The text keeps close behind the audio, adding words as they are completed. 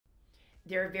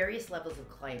There are various levels of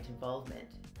client involvement.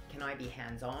 Can I be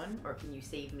hands-on or can you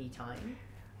save me time?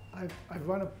 I've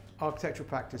run an architectural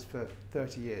practice for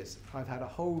 30 years. I've had a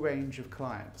whole range of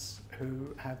clients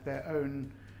who have their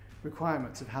own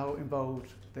requirements of how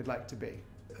involved they'd like to be.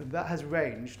 That has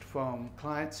ranged from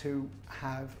clients who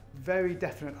have very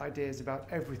definite ideas about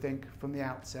everything from the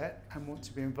outset and want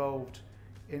to be involved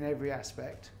in every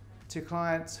aspect, to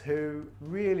clients who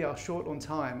really are short on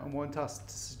time and want us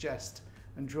to suggest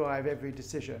and drive every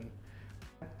decision.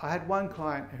 I had one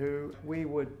client who we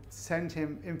would send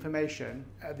him information.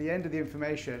 At the end of the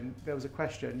information, there was a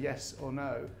question, yes or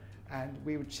no, and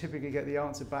we would typically get the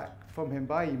answer back from him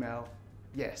by email,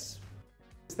 yes.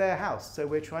 It's their house, so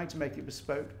we're trying to make it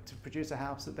bespoke to produce a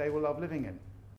house that they will love living in.